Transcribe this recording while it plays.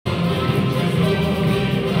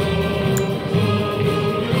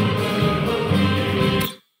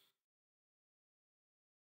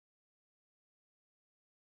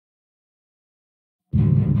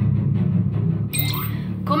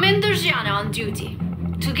Russian on duty.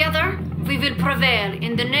 Together, we will prevail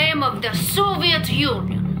in the name of the Soviet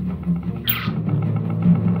Union.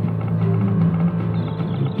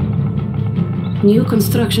 New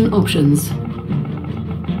construction options.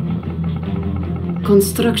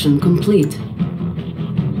 Construction complete.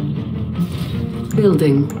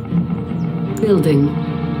 Building. Building.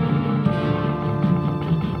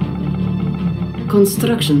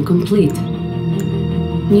 Construction complete.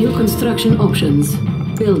 New construction options.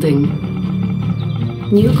 Building.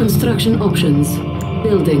 New construction options.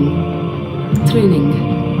 Building. Training.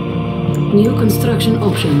 New construction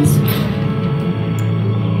options.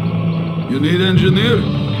 You need engineer?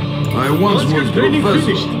 I once was training professor.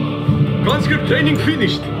 finished. Conscript training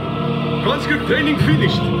finished. Conscript training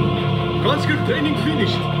finished. Conscript training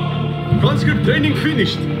finished. Conscript training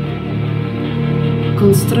finished.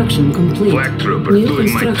 Construction complete. Flag trooper New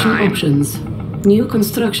doing my construction time. options. New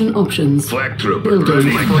construction options. Flag trooper Building.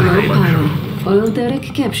 doing my Low time. power. Oil derrick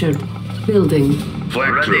captured. Building.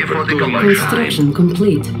 Flag Ready trooper for the doing my Construction time.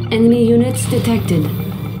 complete. Enemy units detected.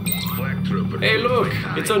 Flag trooper Hey, doing look, my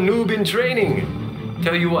time. it's a noob in training.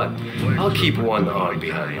 Tell you what, I'll keep one arm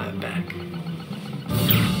behind my back.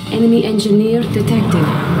 Enemy engineer detected.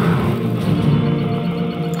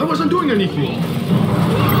 I wasn't doing anything.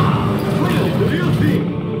 Really, the real thing.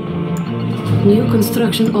 New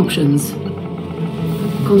construction options.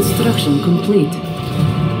 Construction complete.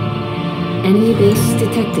 Enemy base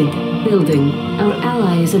detected. Building. Our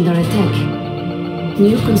ally is under attack.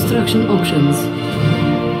 New construction options.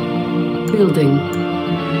 Building.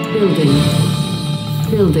 Building.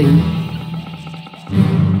 Building.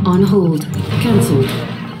 On hold. Cancelled.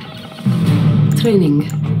 Training.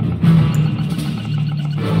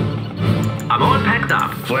 I'm all packed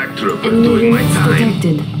up. Flag trooper Enemy doing my units time.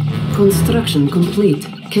 detected. Construction complete.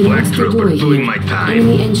 Cannot Flag trooper deploy doing here. my time.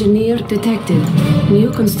 Enemy engineer detected. New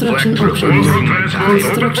construction Flag trooper options. doing my time.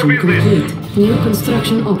 Construction complete. New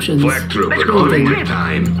construction options. Flag trooper Let's go. doing my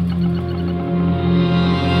time.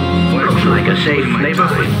 Flag Looks like a trooper safe doing my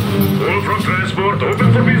neighborhood. time. All from transport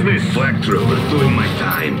open for business. Flag trooper doing my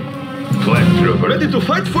time. Flag trooper Ready to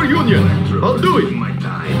fight for Union. I'll do doing it. my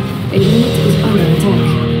time. A unit is under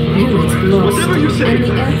attack. Unit lost. Whatever you say.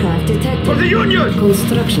 Enemy aircraft detected. For the Union!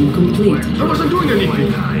 Construction complete. I wasn't doing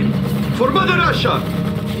anything. Time. For Mother Russia.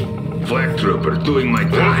 Flag trooper doing my All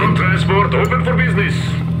from time. transport open for business.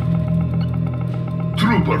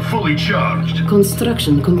 Trooper fully charged.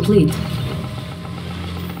 Construction complete.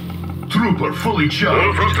 Trooper fully All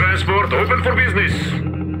charged. from transport open for business.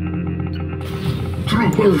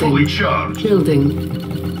 Trooper fully Building. charged. Building.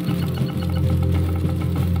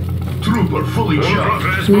 Trooper fully All from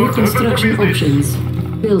charged. New transport open for construction business. options.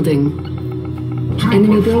 Building. Enemy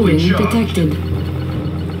Trooper fully building charged. detected.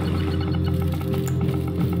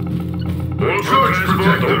 All from Charge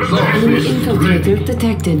transport open protectors for on. Enemy business. infiltrator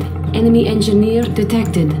detected. Enemy engineer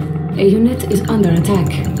detected. A unit is under attack.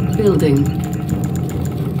 Building. All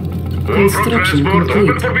from Construction transport open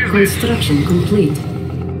complete. for business. Construction complete.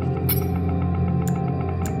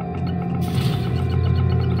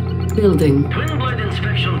 Building. Twin blade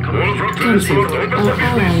inspection All complete. from Cancelled. transport open Our for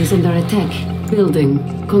ally business. is under attack.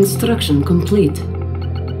 Building. Construction complete.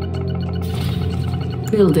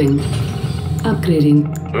 Building. Upgrading.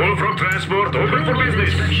 All from transport open for business.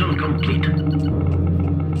 Inspection complete.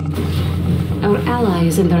 Our ally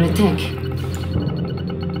is under attack.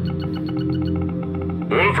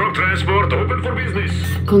 All from transport open for business.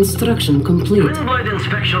 Construction complete. Twin blade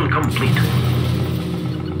inspection complete.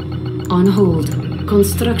 On hold.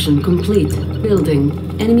 Construction complete. Building.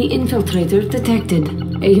 Enemy infiltrator detected.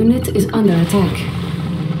 A unit is under attack.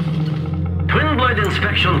 Twin blade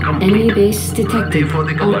inspection complete. Enemy base detected. for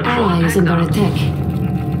the Our control ally is under attack.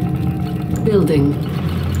 Building.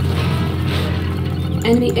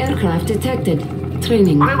 Enemy aircraft detected.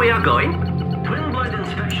 Training. Where we are going? Twin blade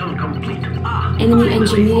inspection complete. Ah, Enemy finally.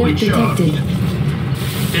 engineer fully detected.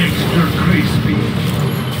 Extra crispy.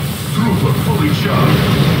 Trooper fully charged.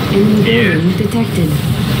 Enemy building detected.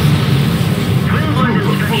 Twin blade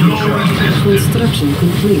inspection complete. Construction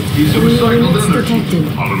complete. He's Enemy recycled units energy. detected.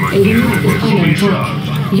 All right, A unit trooper is under fully attack.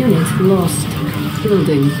 charged. Unit lost.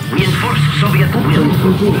 Building. Reinforced Soviet Upgrade will.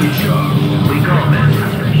 complete. Fully charged. We go, man.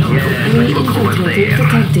 Yes, Enemy let's look over infiltrator there.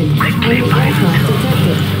 detected. Enemy aircraft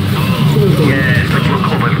detected. Building. Yes, let's look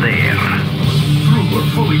over there. Trooper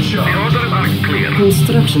fully The charged. orders are clear.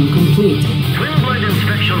 Construction complete. Twin blade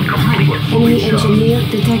inspection complete. Trooper fully Enemy charged. engineer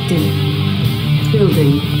detected.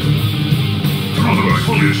 Building. Trooper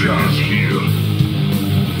fully charged.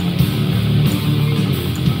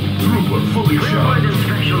 Trooper fully Twin blade charged.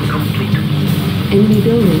 inspection complete. Enemy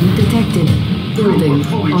building detected. Building.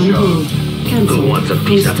 Fully On charged. hold. Cancelled. Who wants a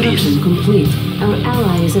piece of Construction peace? complete. Our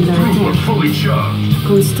ally is under Trooper attack. fully charged.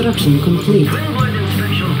 Construction complete. Twin blade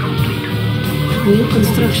inspection complete. New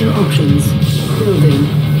construction options. Building.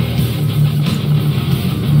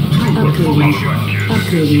 Trooper fully Upgrading. charged.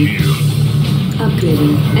 Upgrading.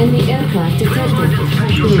 Upgrading. Enemy aircraft detected.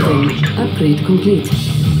 Building. Upgrade complete.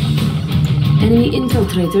 Enemy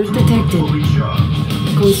infiltrator detected. Fully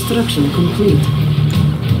charged. Construction complete.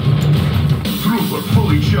 Trooper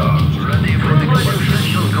fully charged. Ready for the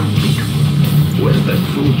inspection complete. Where's that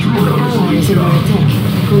food you Our ally is under attack.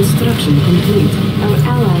 Construction complete. Our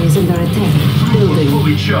ally is under attack. Building.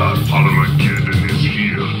 Fully charged. Armageddon is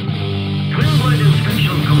here. Twin blade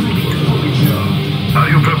inspection complete. Fully charged. Are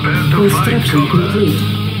you prepared to fight, Construction comrade? complete.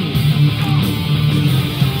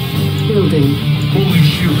 Building. Fully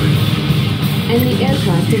shielded. Enemy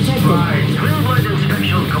aircraft detected. Twin blade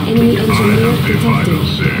inspection complete. Enemy engineer detected.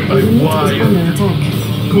 A unit is under attack.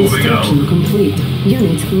 Construction complete.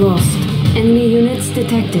 Unit lost. Enemy units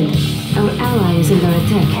detected. Our ally is under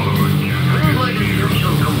attack. Twin blade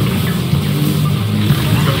inspection complete.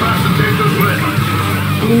 Capacitors ready.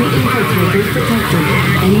 Enemy infiltrators detected.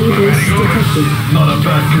 Enemy base detected. Not a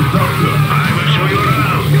bad conductor. I will show you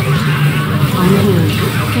around. On hold.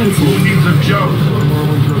 Who Cancelled. needs a jump?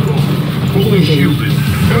 Fully shielded.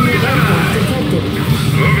 Enemy aircraft detected.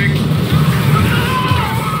 Moving.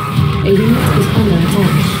 A unit is under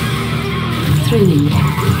attack. Training.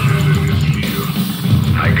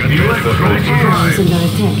 I can do it for Our ally is under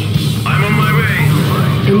attack. I'm on my way.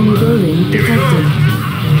 Enemy building detected.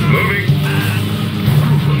 Moving.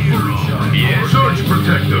 Yes. Surge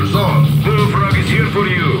protectors on. Bullfrog is here for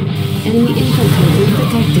you. Enemy infiltrator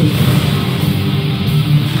detected.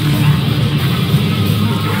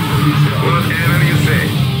 Whatever you say.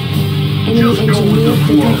 Enemy engineer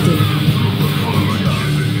detected.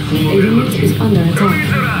 A unit is under Who attack.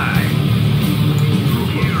 is alive?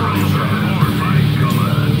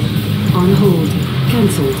 On hold.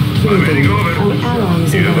 Cancelled. I'm Building. heading over. Our ally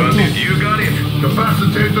is You under want it? attack. You got it.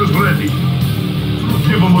 Capacitors ready.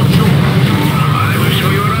 Give them a jolt. I will show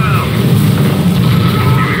you around.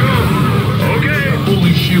 Here we go. Okay.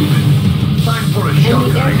 Fully shielded. Time for a Enemy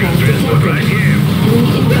shot. aircraft Transport right detected. here.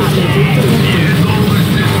 Enemy infiltrator detected. No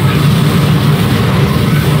resistance.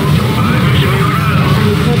 I will show you around.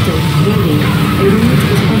 Helicopter ready. A unit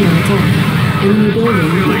is under attack. Enemy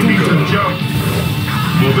building Need a detected. jump.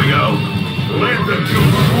 Moving out. Land the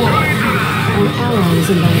trooper floor. Our ally is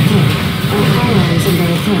under attack. Our ally is under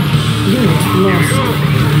attack. Unit lost.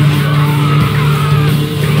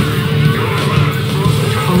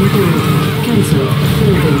 On hold. Cancelled.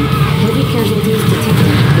 Building. Heavy casualties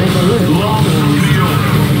detected. Red alert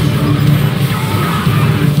authorized.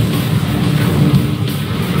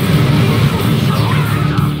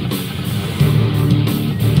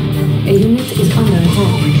 A unit is under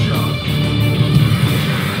attack.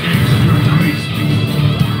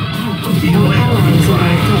 Our ally is under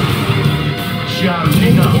attack. Charging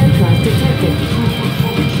Enemy up. aircraft detected.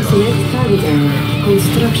 Select target area.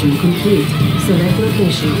 Construction complete. Select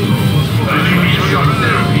location. Enemy shot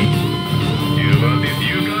therapy. You want it?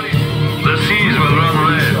 You got it. The seas will run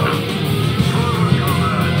red.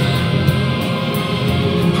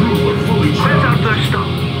 Trooper fully Set up charged. the stop.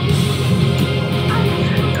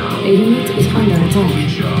 A unit is under attack.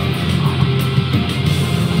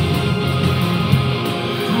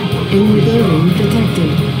 Enemy building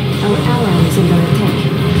detected. Our ally is under attack.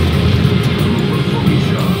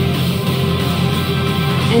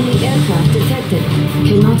 Enemy aircraft detected.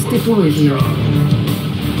 Cannot deploy here.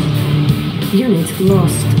 Unit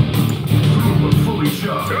lost. Fully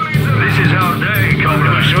charged. This is our day, comrade.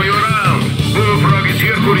 I will show you around. Bullfrog is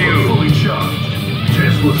here for you. Fully charged.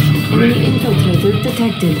 Tesla suit Enemy ready. infiltrator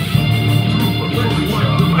detected. Fully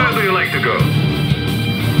charged. Where do you like to go?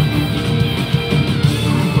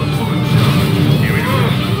 Here we go.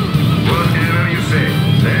 Whatever you say.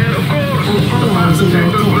 And of course. Our ally is under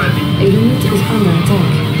attack. A unit is under attack.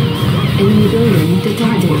 Enemy building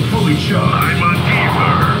detected. Fully charged. I'm a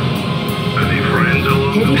keeper. Any friends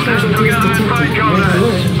along Heavy stand casualties together and detected. fight, Red comrades.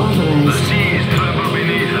 alert The authorized. seas tremble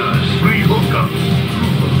beneath us. Three hookups.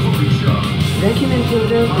 Fully charged. Vacuum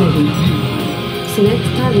enclosure ready. Select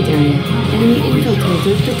target area. Enemy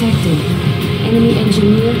infiltrator detected. Enemy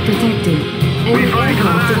engineer detected. Enemy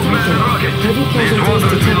aircraft detected. Heavy casualties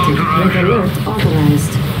detected. Red alert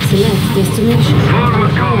authorized. Select destination. Our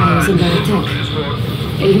ally is under attack.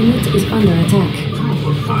 A unit is under attack.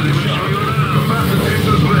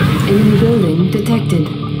 Capacitors ready. Enemy building detected.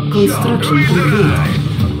 Construction complete.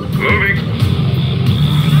 Moving.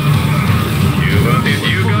 You want it,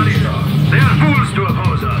 you got it. They are fools to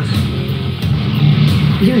oppose us.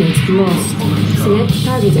 Unit lost. Select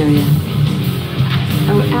target area.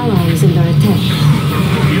 Our ally is under attack.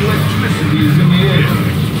 Electricity is in the air.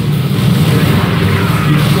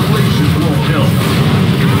 Installation won't help.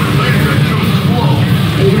 Laser troops flow.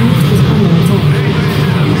 A unit is under attack.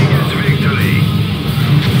 Gets victory.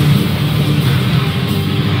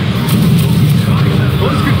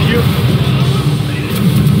 Conscript here.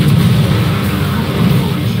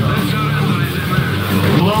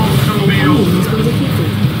 Belongs to An me. enemy has been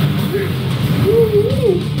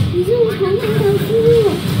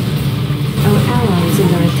defeated. Our ally is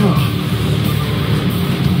under attack.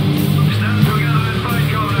 Stand together and fight,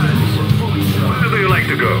 comrades. Where do you like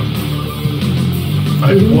to go?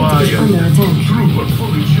 A unit is under attack. Trooper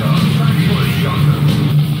fully charged.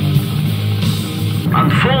 On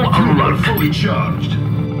full alert. Fully charged.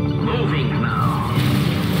 Moving now.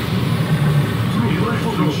 Trooper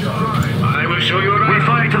fully charged. I will show you around. We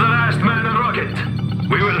fight to the last man and rocket.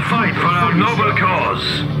 We will fight for our noble cause.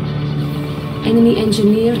 Enemy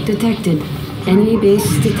engineer detected. Enemy base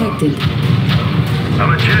detected. A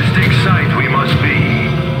majestic sight we must be.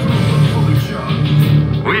 Fully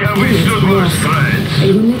charged. We have Unit withstood worse lost. threats. A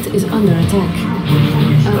unit is under attack.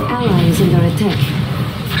 Our ally is under attack.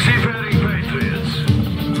 Seafaring patriots.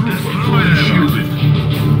 Destroy Fully them. shielded.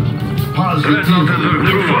 Dreadnought and her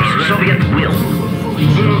crew are ready. Soviet will.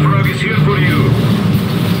 Bullfrog is here for you.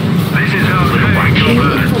 This is how they go Enemy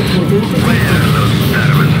birds. infiltrator Where detected. are those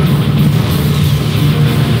starmen?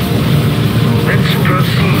 Let's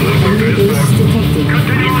proceed. Enemy base detected.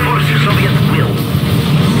 Reinforce Soviet will.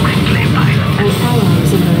 Quickly, pilot. Our ally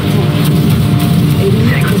is under attack. A unit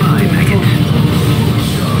Say is goodbye, under Maggot.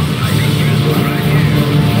 attack.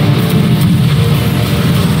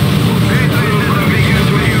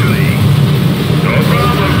 No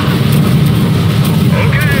problem.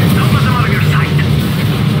 Okay. Don't let them out of your sight.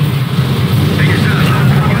 Take a stand.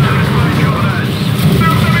 Comrades.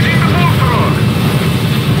 Build everything to Bullfrog.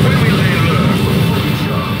 When will they learn?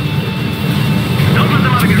 Don't let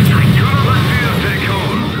them out of your sight. Do not let fear take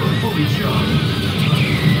hold. Fully charged.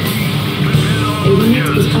 A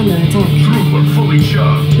unit is under attack. Trooper fully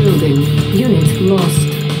charged. Building. Unit lost.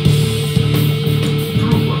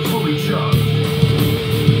 Trooper fully charged.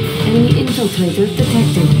 Enemy infiltrator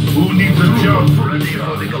detected. Who needs a job? Fully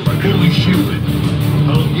charged. Fully shielded.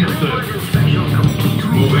 I'll get there.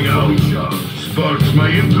 Moving out. Sparks my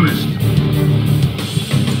interest.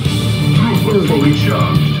 Trooper fully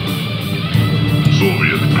charged.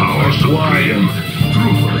 Soviet power supreme.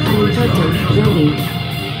 Trooper fully Converter charged. ready.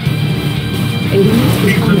 A unit is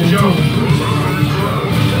Keep under the job. attack.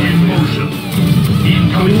 In motion. Enemy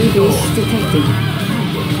Incoming base storm. detected.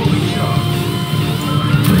 Trooper fully charged.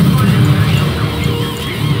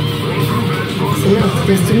 Select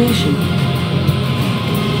destination.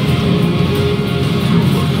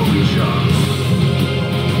 Trooper fully charged.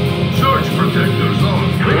 Charge protectors on.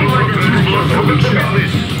 Fully charged. Trooper fully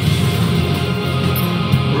charged.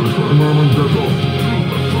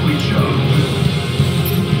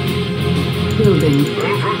 Building.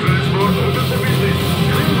 Bullfrog transport open for business.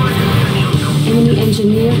 Enemy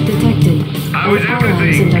engineer detected. How Our is ally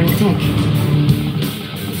is everything? under attack.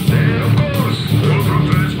 Of course. Bullfrog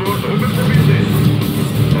transport open for business.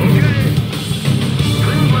 Okay.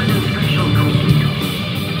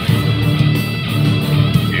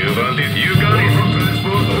 You want it, you got it. Bullfrog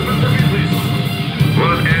transport open for business.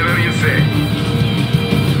 Whatever you say.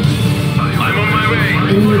 I'm on my way.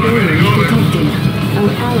 Enemy building detected. Our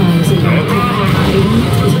ally is under No attack. problem. A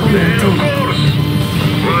unit is under Of attack. course.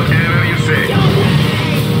 Whatever you say.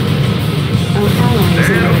 Our ally is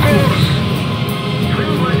Of under attack. course.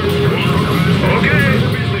 Okay.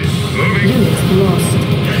 Moving. Unit lost.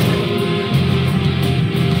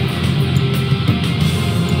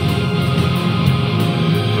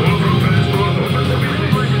 Bullfrog transport open for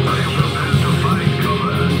business. I am prepared to fight,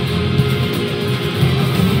 comrades.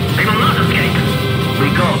 They will not escape. We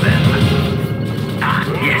go then. Ah,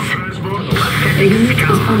 yes. A unit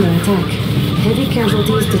is under attack. Heavy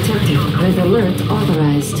casualties detected. Red alert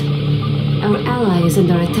authorized. Our ally is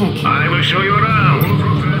under attack. I will show you around.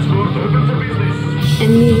 Bullfrog transport open for business.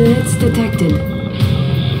 Enemy units detected.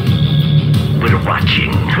 We're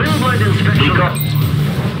watching. Twin blade inspection. We got.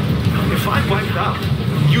 If I'm wiped out,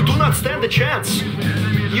 you do not stand a chance.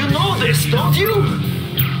 You know this, don't you?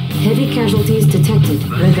 Heavy casualties detected.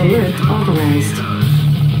 Red alert authorized.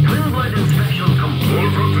 Twin blade inspection complete.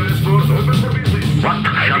 Bullfrog transport open for business. What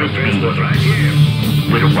shall it Transport be? right here.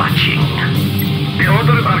 We're watching. The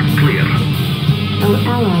orders are clear. Our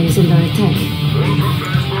ally is under attack. Bullfrog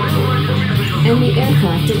transport open for business. Enemy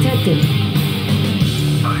aircraft detected.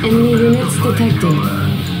 Enemy units detected.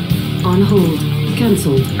 On hold.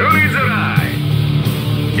 cancelled. Who needs a ride?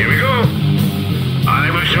 Here we go.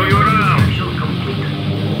 I will show you around.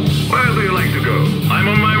 Where do you like to go? I'm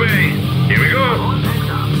on my way. Here we go.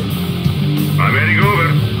 I'm heading over.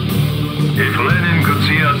 If Lenin could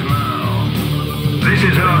see us now. This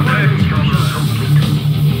is our time.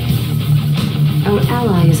 Our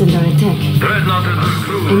ally is under attack. Dreadnought and her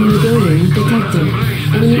crew. Enemy building detected.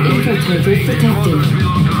 Enemy infiltrators detected.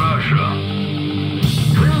 Belong to Russia.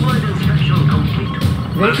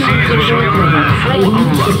 Vehicle control level.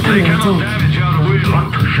 Unit is under They cannot attack. damage our wheel.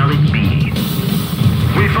 What shall it be?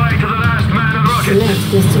 We fight to the last man and rocket. Select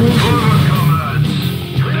destination. Forward, comrades.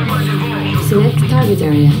 They must evolve. Select target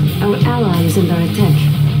area. Our ally is under attack.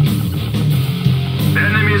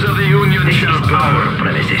 Enemies of the Union shall power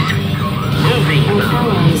premises. Moving Our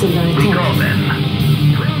ally is under attack. them.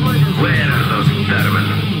 Where are those vermin?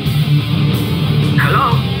 Hello?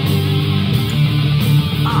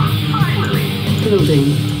 Finally. Building.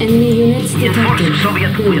 Enemy units detected.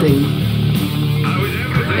 Soviet will. Building.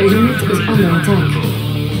 A unit is under attack.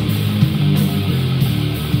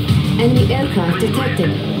 Enemy aircraft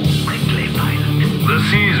detected. Quickly, pilot. The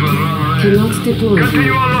seas will run red. Cannot deploy Continue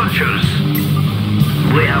here. our launchers.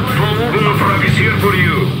 We have full bullfrog is here for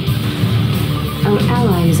you. Our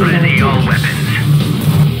ally is under Ready all attack. weapons.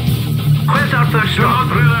 Where's our first stop?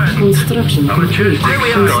 Construction Our complete. Where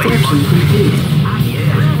we are going? Construction complete.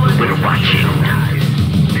 We're watching.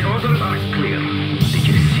 The orders are clear. Did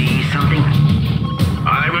you see something?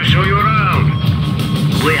 I will show you around.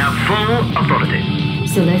 We have full authority.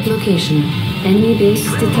 Select location. Enemy base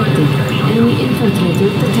detected. Enemy infiltrator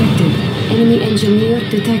detected. Enemy engineer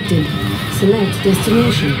detected. Select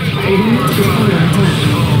destination. A unit is under attack.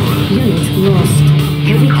 Unit lost.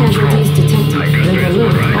 Heavy casualties detected. Red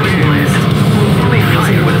alert authorized. Our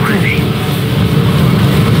ally is under attack.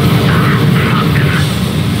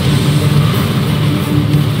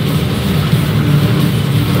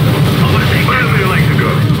 Where would you like to go?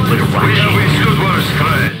 We have withstood worse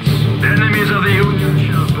threats. Enemies of the Union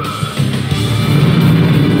shall burn.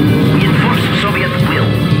 We enforce Soviet will.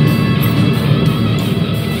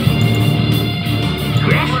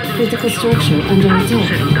 Yes? Critical structure under attack.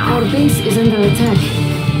 Our base is under attack.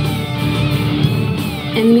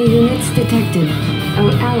 Enemy units detected.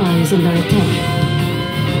 Our ally is under attack.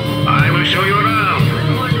 I will show you around.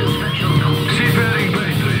 Seafaring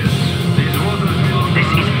patriots. These waters belong. This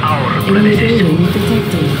is our Enemy building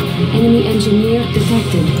detected. Enemy engineer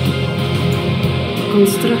detected.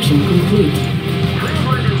 Construction complete.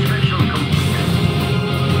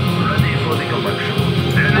 Ready for the collection.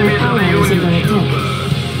 Our Enemies of the ally is under Union shall attack. burn.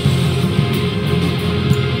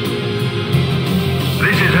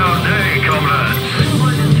 This is our day, comrades.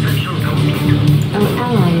 Our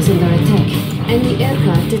ally is under attack. Enemy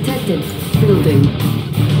aircraft detected. Building.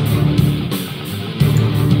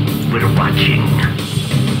 We're watching.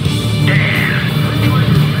 There.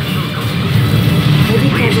 Heavy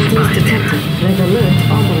casualties detected. Red alert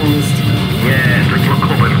authorized. Yes, let's look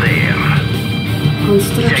over there.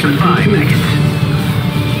 Construction Goodbye, complete. maggots.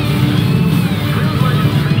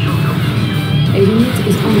 A unit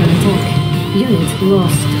is under attack. Unit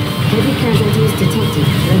lost. Heavy casualties detected.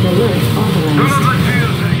 Red alert Do not authorized. let fear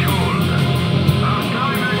take hold. Our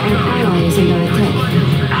time is Our ally is under attack.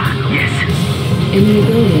 Yes, Enemy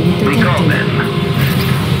building we call detected. them.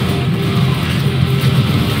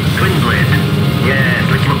 Twin blade. Yes,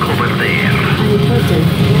 let's look over there. Unimportant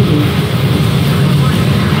ready.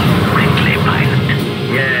 Quickly, pilot.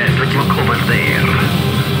 Yes, let's look over there.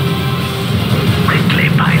 Quickly,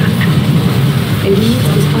 pilot. A unit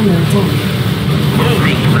is under attack.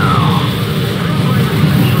 Moving now.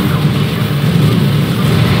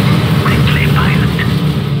 Quickly, pilot.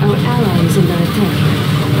 Our ally is under attack.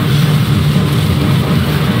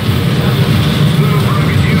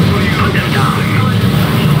 Put them down.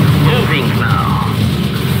 Moving now.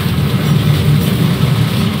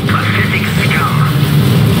 Pathetic scum.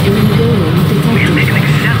 Enemy building We'll detected. make an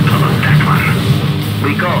example of that one.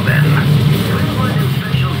 We go then.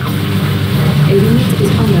 A unit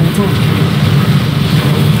is under attack.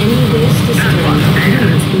 Enemy base destroyed.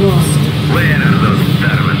 Unit lost. Where are those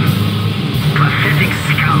vermin? Pathetic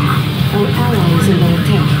scum. Our ally is under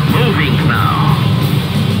attack. Moving now.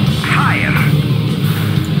 Fire.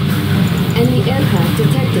 Enemy aircraft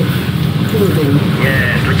detected. Building.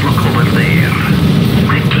 Yes, let's look over there.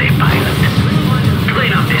 Quickly, pilot.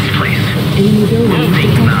 Clean up this place. Enemy building Moving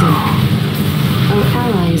detected. now. Our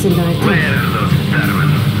ally is under attack. Where are those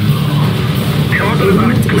vermin? The A orders are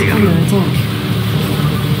unit is clear. under attack.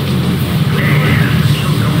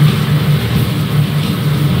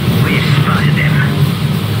 We've spotted them.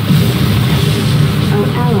 Our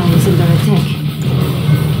ally is under attack.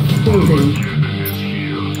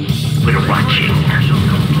 watching.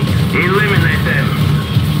 Eliminate them.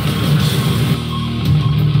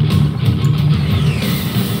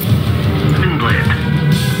 Windblade.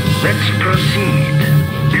 Let's proceed.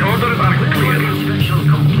 The orders are clear. Inspection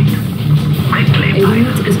complete. Quickly, A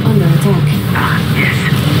unit is under attack. Ah, yes.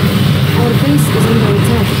 Our base is under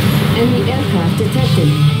attack. Enemy aircraft detected.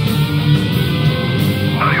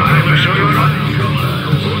 Are you ready to show your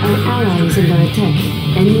Our ally is under attack.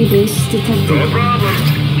 Enemy base detected. No problem.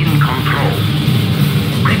 In control.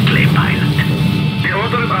 Quickly, pilot. The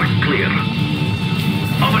orders are clear.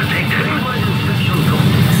 Overtake them.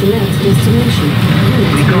 Select destination.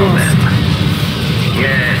 We Unit go lost. then.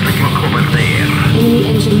 Yes, let's look over there. Enemy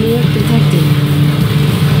engineer detected.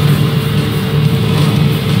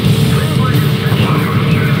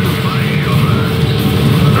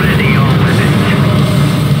 Ready your weapons.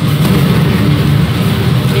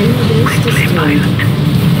 Enemy base Quickly, destroyed. pilot.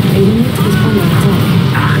 A unit is under attack.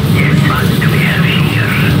 Ah, yes. What do we have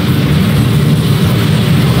here?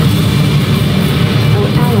 Our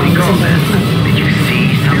ally We is go under then. attack. Did you see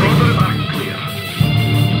The something? orders are clear.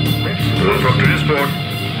 Wolf transport.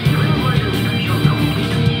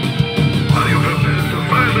 Are you prepared to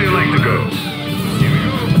fire? Where do you like to go? Here we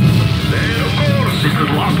go. There, of course. This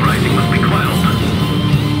little uprising must be quelled.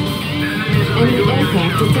 Enemy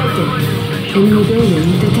aircraft detected. Enemy building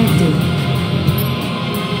detected.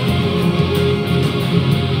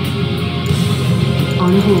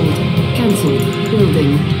 On hold. Cancelled.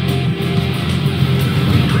 Building.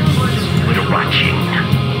 We're watching.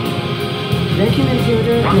 Vacuum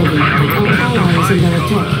intruder ready. Our ally is under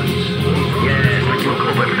attack. Yes, let's look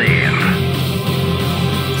over there.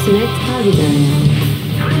 Select target area.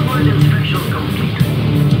 Inspection complete.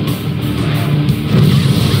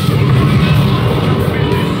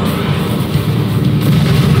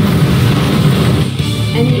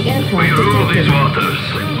 Enemy aircraft We rule these detected. waters.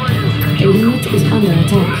 A unit is under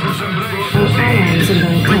attack. Our ally is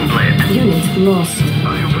under attack. Unit lost.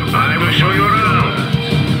 I will show you around.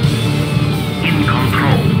 In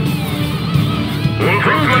control. Wolf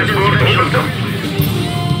transport open.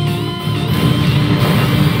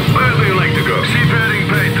 Where do you like to go? Seafaring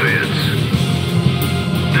Patriots.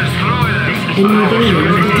 Destroy them. Enemy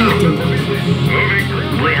building detected. Moving.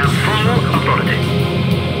 We have full authority.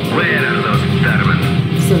 Where are those vermin?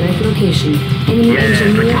 Select location. Enemy Yes, let's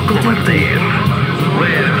engineer look over detected. there.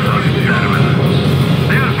 Where are those vermin?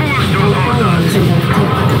 They are fools to Our oppose ally us. is under attack.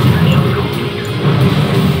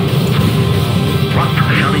 What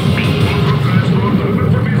shall it be?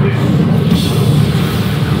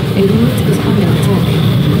 A unit is under attack.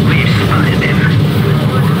 We've spotted them.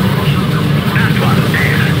 That one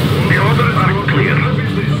there. The orders are clear.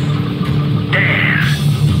 There.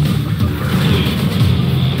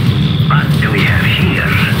 What do we have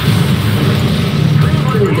here?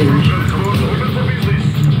 Building.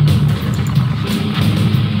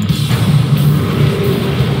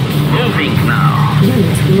 Moving now.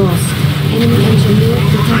 Unit lost. Enemy engineer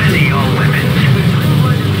Ready detected. your weapons.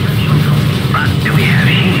 What do we have A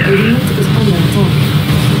here? unit is under attack.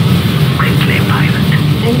 Quickly, pilot.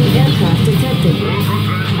 Enemy aircraft detected.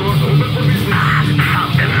 Ah,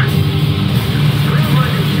 found them.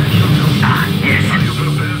 Ah, yes.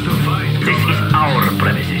 This is our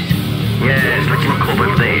premises. Yes, let's look over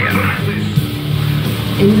there.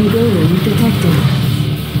 Enemy building detected.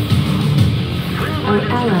 Our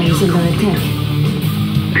ally is under attack.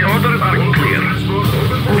 The orders are clear. Our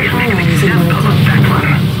We'll make an ally is under example of attack. that one.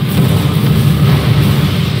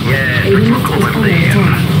 Yes, A let's unit look is over under there.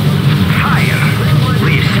 attack. Fire!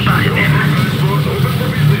 We've spotted them.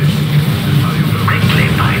 Quickly,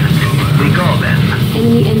 pilot. We go then.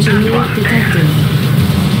 Enemy engineer That one there. detected.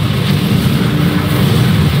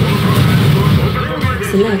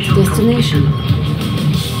 Select destination.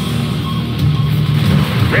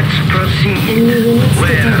 Let's proceed. Enemy units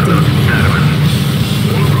Where are detected. those vermin?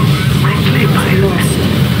 Quickly, pilot. Lost.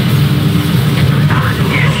 Ah,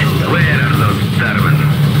 yes. Where are those vermin?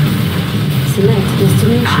 Select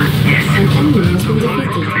destination. Yes. An enemy has been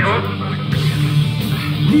defeated.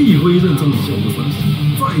 立威认证小部分，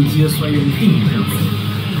再接衰员定目标。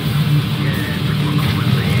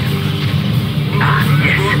 Ah,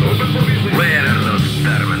 yes. Where are those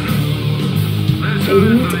vermin? A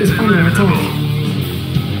unit is under attack.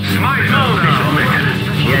 Smite them down.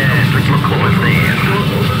 Yes, let's look over there.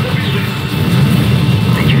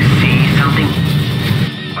 Did you see something?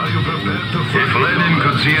 Are you prepared to fight? If Lenin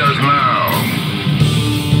could see us now.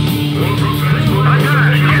 Don't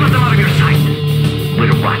let them out of your sight.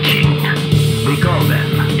 We're watching. We go then.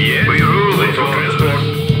 Yes. We rule this transport.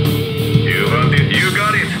 You want it? You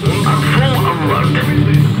got it. On full alert.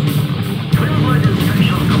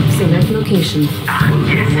 Select Select location.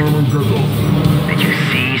 Yes. Did you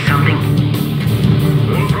see something?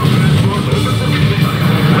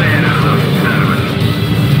 Where are those vermin?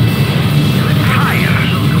 Fire!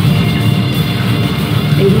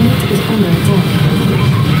 A unit is under attack.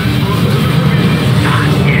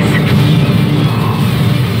 Yes.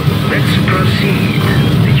 Let's proceed.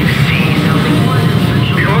 Did you see something?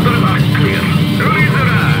 The orders are clear. Release the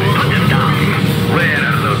eye. Put them down. Where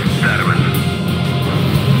are those vermin?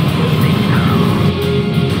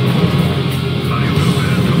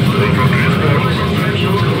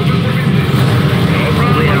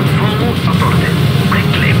 We are full supported.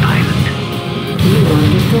 Quickly, pilot. You are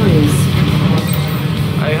victorious.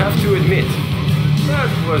 I have to admit,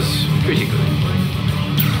 that was pretty good.